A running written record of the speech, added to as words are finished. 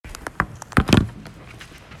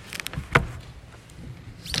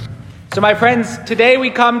So my friends, today we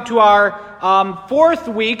come to our fourth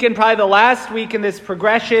week and probably the last week in this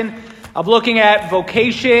progression of looking at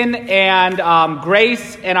vocation and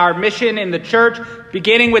grace and our mission in the church,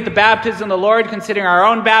 beginning with the baptism of the Lord, considering our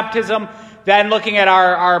own baptism, then looking at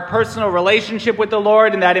our personal relationship with the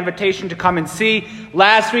Lord and that invitation to come and see.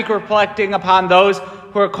 Last week, reflecting upon those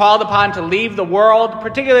who are called upon to leave the world,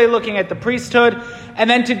 particularly looking at the priesthood. And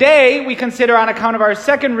then today, we consider, on account of our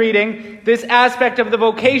second reading, this aspect of the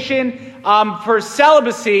vocation for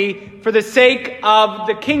celibacy for the sake of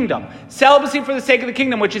the kingdom. Celibacy for the sake of the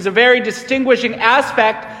kingdom, which is a very distinguishing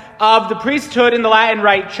aspect of the priesthood in the Latin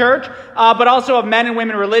Rite Church, but also of men and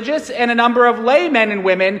women religious, and a number of lay men and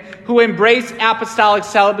women who embrace apostolic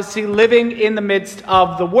celibacy living in the midst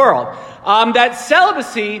of the world. That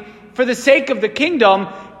celibacy for the sake of the kingdom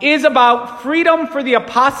is about freedom for the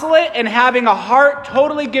apostolate and having a heart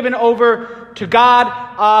totally given over to God,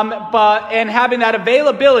 and having that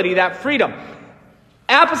availability, that freedom.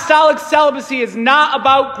 Apostolic celibacy is not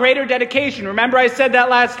about greater dedication. Remember, I said that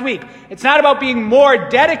last week. It's not about being more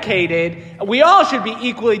dedicated. We all should be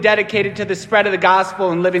equally dedicated to the spread of the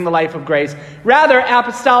gospel and living the life of grace. Rather,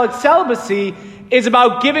 apostolic celibacy is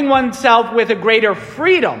about giving oneself with a greater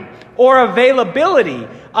freedom or availability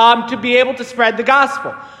to be able to spread the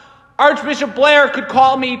gospel. Archbishop Blair could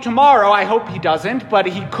call me tomorrow. I hope he doesn't, but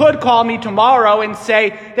he could call me tomorrow and say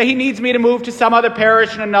that he needs me to move to some other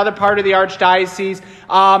parish in another part of the archdiocese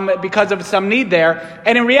because of some need there.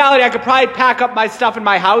 And in reality, I could probably pack up my stuff in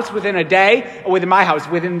my house within a day, or within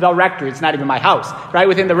the rectory. It's not even my house, right?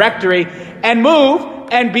 Within the rectory, and move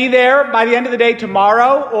and be there by the end of the day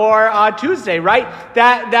tomorrow or Tuesday, right?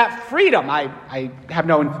 That freedom. I have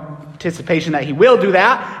no anticipation that he will do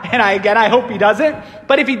that, and I hope he doesn't,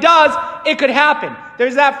 but if he does, it could happen.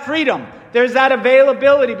 There's that freedom, there's that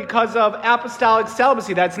availability because of apostolic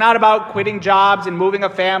celibacy. That's not about quitting jobs and moving a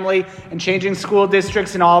family and changing school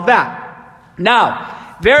districts and all of that.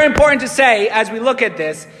 Now, very important to say as we look at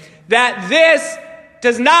this, that this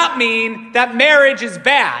does not mean that marriage is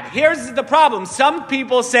bad. Here's the problem. Some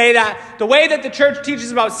people say that the way that the church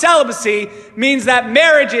teaches about celibacy means that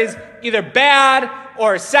marriage is either bad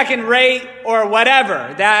or second rate or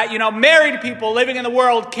whatever. That, married people living in the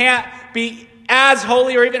world can't be as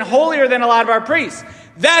holy or even holier than a lot of our priests.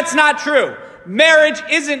 That's not true. Marriage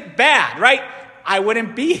isn't bad, right? I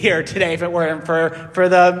wouldn't be here today if it weren't for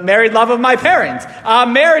the married love of my parents.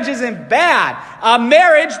 Marriage isn't bad.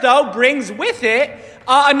 Marriage, though, brings with it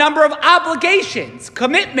a number of obligations,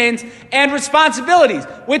 commitments, and responsibilities,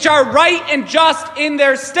 which are right and just in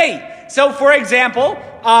their state. So, for example,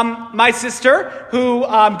 my sister, who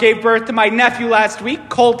gave birth to my nephew last week,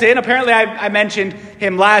 Colton. Apparently, I mentioned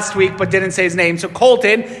him last week, but didn't say his name. So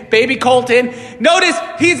Colton, baby Colton. Notice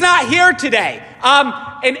he's not here today.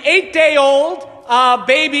 An 8-day-old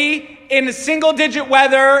baby in single-digit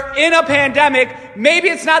weather, in a pandemic. Maybe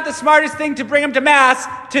it's not the smartest thing to bring him to Mass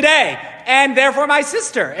today. And therefore, my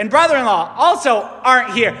sister and brother-in-law also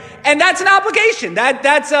aren't here. And that's an obligation.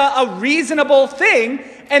 That's a reasonable thing,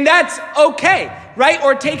 and that's okay. Right?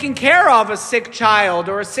 Or taking care of a sick child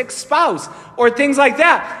or a sick spouse or things like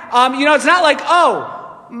that. It's not like,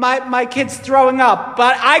 my kid's throwing up,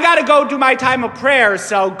 but I got to go do my time of prayer,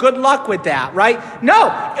 so good luck with that, right?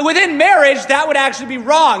 No, within marriage, that would actually be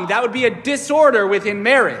wrong. That would be a disorder within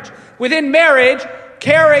marriage. Within marriage,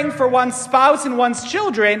 caring for one's spouse and one's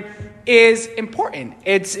children is important.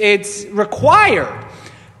 It's required.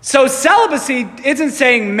 So celibacy isn't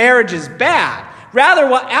saying marriage is bad. Rather,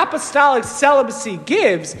 what apostolic celibacy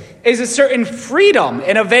gives is a certain freedom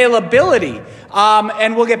and availability.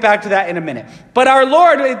 And we'll get back to that in a minute. But our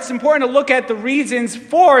Lord, it's important to look at the reasons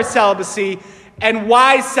for celibacy and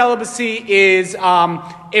why celibacy is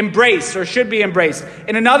embraced or should be embraced.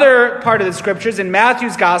 In another part of the scriptures, in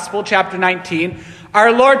Matthew's Gospel, chapter 19,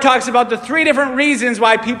 our Lord talks about the 3 different reasons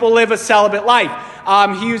why people live a celibate life.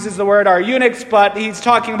 He uses the word our eunuchs, but he's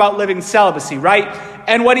talking about living celibacy, right?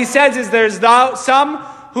 And what he says is there's some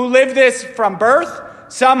who live this from birth,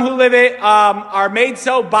 some who live it are made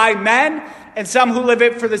so by men, and some who live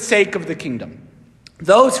it for the sake of the kingdom.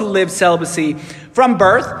 Those who live celibacy from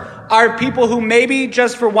birth are people who maybe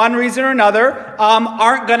just for one reason or another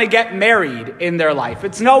aren't going to get married in their life.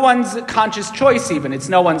 It's no one's conscious choice even. It's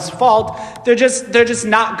no one's fault. They're just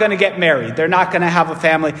not going to get married. They're not going to have a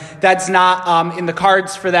family. That's not in the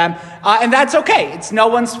cards for them. And that's okay. It's no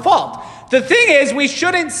one's fault. The thing is, we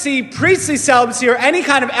shouldn't see priestly celibacy or any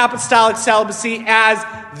kind of apostolic celibacy as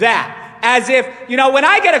that. As if, when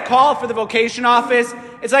I get a call for the vocation office,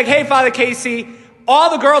 it's like, hey, Father Casey, all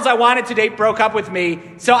the girls I wanted to date broke up with me,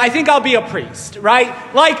 so I think I'll be a priest, right?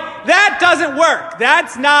 Like, that doesn't work.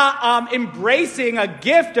 That's not embracing a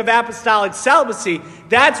gift of apostolic celibacy.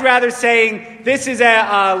 That's rather saying this is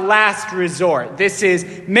a last resort. This is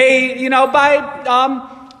made,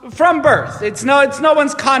 from birth. It's no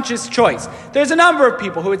one's conscious choice. There's a number of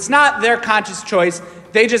people who it's not their conscious choice.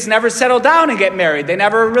 They just never settle down and get married. They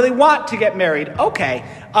never really want to get married. Okay,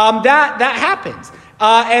 that happens.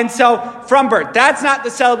 And so, from birth, that's not the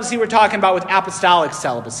celibacy we're talking about with apostolic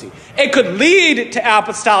celibacy. It could lead to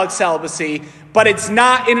apostolic celibacy, but it's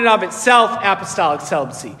not in and of itself apostolic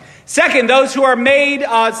celibacy. Second, those who are made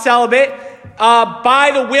celibate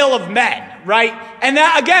by the will of men, right? And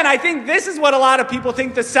that, again, I think this is what a lot of people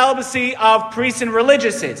think the celibacy of priests and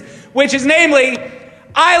religious is, which is namely,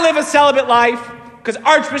 I live a celibate life because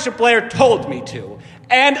Archbishop Blair told me to.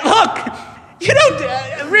 And look, you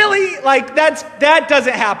don't really, that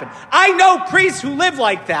doesn't happen. I know priests who live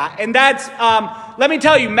like that. And that's, let me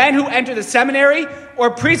tell you, men who enter the seminary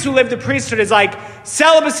or priests who live the priesthood is like,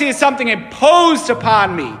 celibacy is something imposed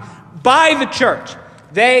upon me by the church.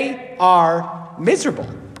 They are miserable.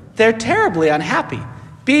 They're terribly unhappy.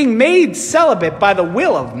 Being made celibate by the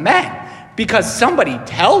will of men because somebody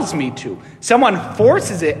tells me to. Someone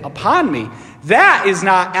forces it upon me. That is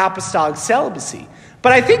not apostolic celibacy.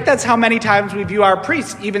 But I think that's how many times we view our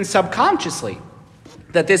priests, even subconsciously,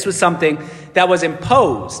 that this was something that was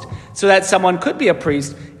imposed so that someone could be a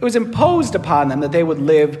priest. It was imposed upon them that they would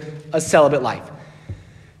live a celibate life.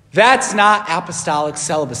 That's not apostolic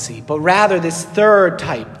celibacy, but rather this third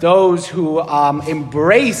type, those who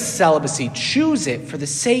embrace celibacy, choose it for the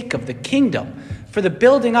sake of the kingdom, for the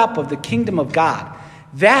building up of the kingdom of God.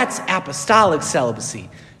 That's apostolic celibacy,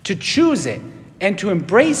 to choose it and to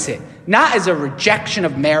embrace it, not as a rejection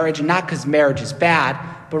of marriage, and not because marriage is bad,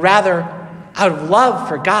 but rather out of love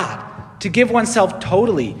for God, to give oneself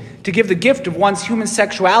totally, to give the gift of one's human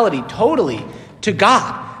sexuality totally to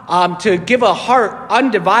God, to give a heart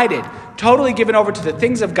undivided, totally given over to the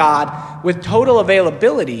things of God with total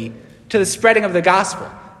availability to the spreading of the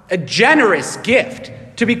gospel. A generous gift.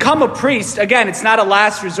 To become a priest, again, it's not a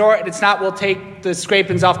last resort. It's not we'll take the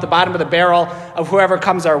scrapings off the bottom of the barrel of whoever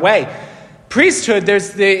comes our way. Priesthood,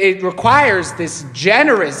 it requires this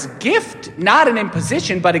generous gift, not an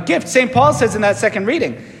imposition, but a gift. St. Paul says in that second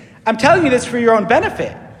reading, I'm telling you this for your own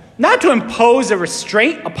benefit, not to impose a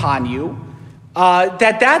restraint upon you.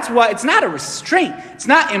 It's not a restraint. It's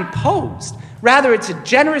not imposed. Rather, it's a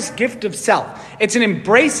generous gift of self. It's an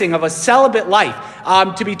embracing of a celibate life,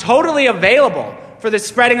 to be totally available for the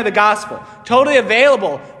spreading of the gospel, totally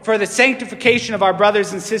available for the sanctification of our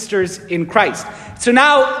brothers and sisters in Christ. So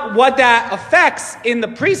now what that affects in the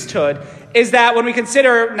priesthood is that when we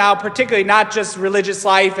consider now particularly not just religious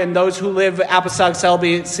life and those who live apostolic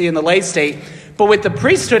celibacy in the lay state, but with the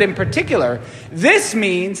priesthood in particular, this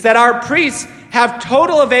means that our priests have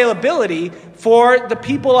total availability for the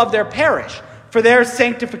people of their parish, for their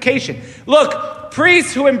sanctification. Look,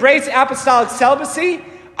 priests who embrace apostolic celibacy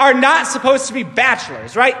are not supposed to be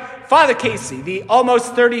bachelors, right? Father Casey, the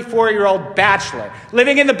almost 34-year-old bachelor,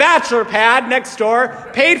 living in the bachelor pad next door,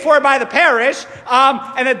 paid for by the parish,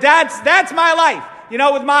 and that's my life,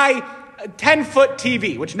 with my 10-foot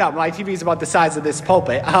TV, which no, my TV is about the size of this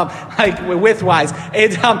pulpit, width-wise.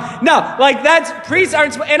 That's priests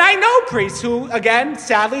aren't, and I know priests who, again,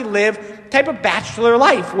 sadly live type of bachelor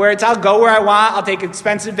life where I'll go where I want, I'll take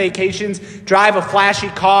expensive vacations, drive a flashy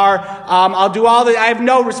car, I'll do I have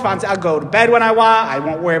no response. I'll go to bed when I want, I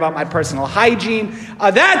won't worry about my personal hygiene.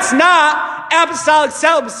 That's not apostolic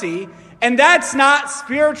celibacy, and that's not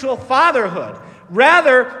spiritual fatherhood.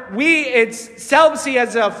 Rather, it's celibacy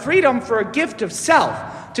as a freedom for a gift of self,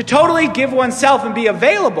 to totally give oneself and be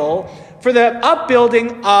available for the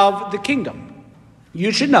upbuilding of the kingdom.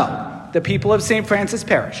 You should know, the people of St. Francis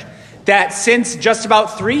Parish, that since just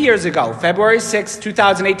about 3 years ago, February 6,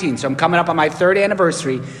 2018, so I'm coming up on my third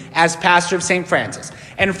anniversary as pastor of St. Francis,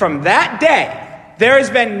 and from that day, there has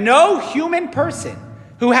been no human person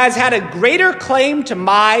who has had a greater claim to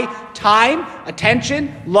my time,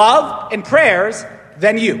 attention, love, and prayers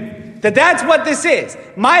than you. That's what this is.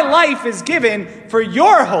 My life is given for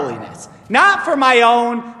your holiness, not for my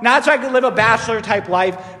own, not so I can live a bachelor-type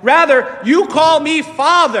life. Rather, you call me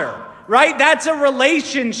Father, right? That's a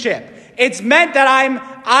relationship. It's meant that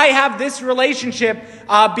I have this relationship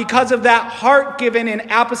because of that heart given in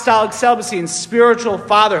apostolic celibacy and spiritual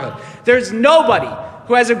fatherhood. There's nobody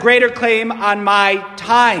who has a greater claim on my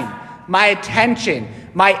time, my attention,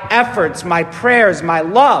 my efforts, my prayers, my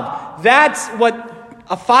love. That's what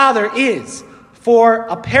a father is for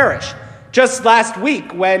a parish. Just last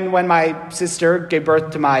week when my sister gave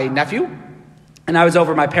birth to my nephew, And I was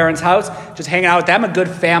over at my parents' house, just hanging out with them, a good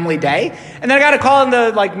family day. And then I got a call in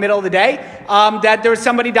the middle of the day that there was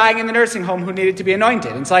somebody dying in the nursing home who needed to be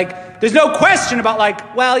anointed. And it's like, there's no question about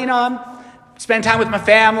I'm spending time with my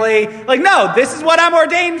family. No, this is what I'm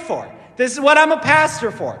ordained for. This is what I'm a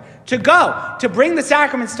pastor for. To go, to bring the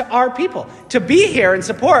sacraments to our people, to be here and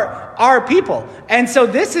support our people. And so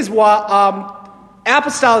this is what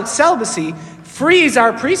apostolic celibacy frees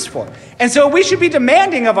our priests for. And so we should be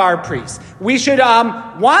demanding of our priests. We should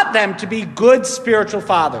want them to be good spiritual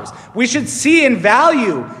fathers. We should see and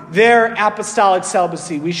value their apostolic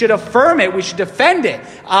celibacy. We should affirm it. We should defend it.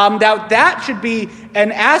 That should be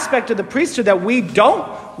an aspect of the priesthood that we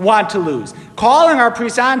don't want to lose. Calling our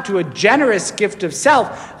priests on to a generous gift of self,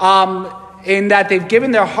 in that they've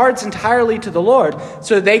given their hearts entirely to the Lord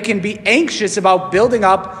so that they can be anxious about building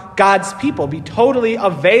up God's people, be totally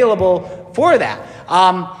available for that.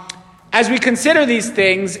 As we consider these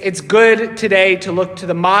things, it's good today to look to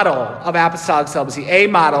the model of apostolic celibacy, a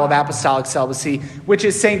model of apostolic celibacy, which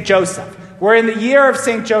is St. Joseph. We're in the year of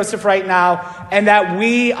St. Joseph right now, and that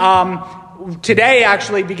we today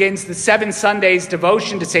actually begins the 7 Sundays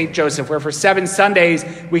devotion to St. Joseph, where for 7 Sundays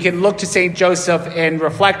we can look to St. Joseph and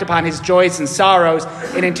reflect upon his joys and sorrows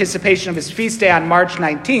in anticipation of his feast day on March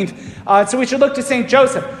 19th. So we should look to St.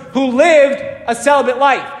 Joseph, who lived a celibate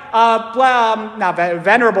life.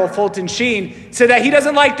 Venerable Fulton Sheen said that he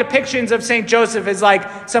doesn't like depictions of St. Joseph as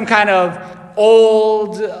some kind of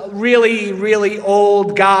old, really, really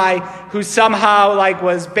old guy who somehow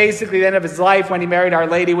was basically the end of his life when he married Our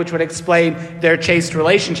Lady, which would explain their chaste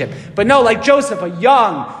relationship. But no, like Joseph, a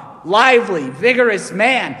young, lively, vigorous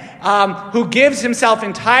man who gives himself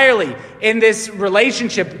entirely in this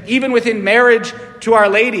relationship, even within marriage to Our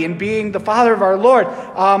Lady and being the father of our Lord,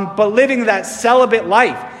 but living that celibate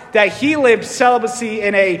life. That he lived celibacy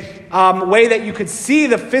in a way that you could see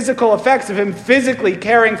the physical effects of him physically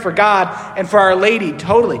caring for God and for Our Lady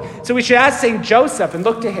totally. So we should ask St. Joseph and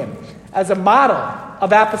look to him as a model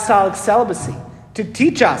of apostolic celibacy to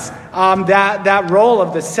teach us that role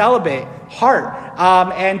of the celibate heart.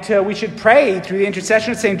 We should pray through the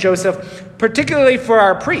intercession of St. Joseph, particularly for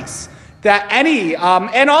our priests, that any,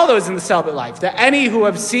 and all those in the celibate life, that any who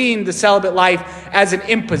have seen the celibate life as an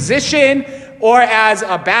imposition or as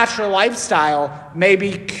a bachelor lifestyle may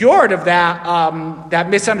be cured of that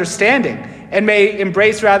misunderstanding and may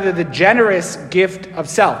embrace rather the generous gift of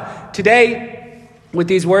self. Today, with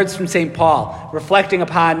these words from St. Paul, reflecting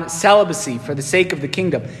upon celibacy for the sake of the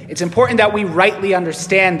kingdom, it's important that we rightly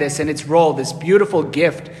understand this and its role, this beautiful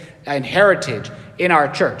gift and heritage in our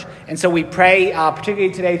church. And so we pray,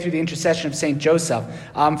 particularly today through the intercession of St. Joseph,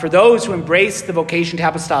 for those who embrace the vocation to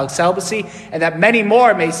apostolic celibacy, and that many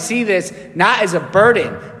more may see this not as a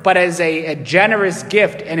burden, but as a generous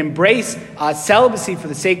gift, and embrace celibacy for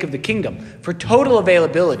the sake of the kingdom, for total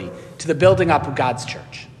availability to the building up of God's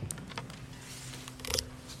church.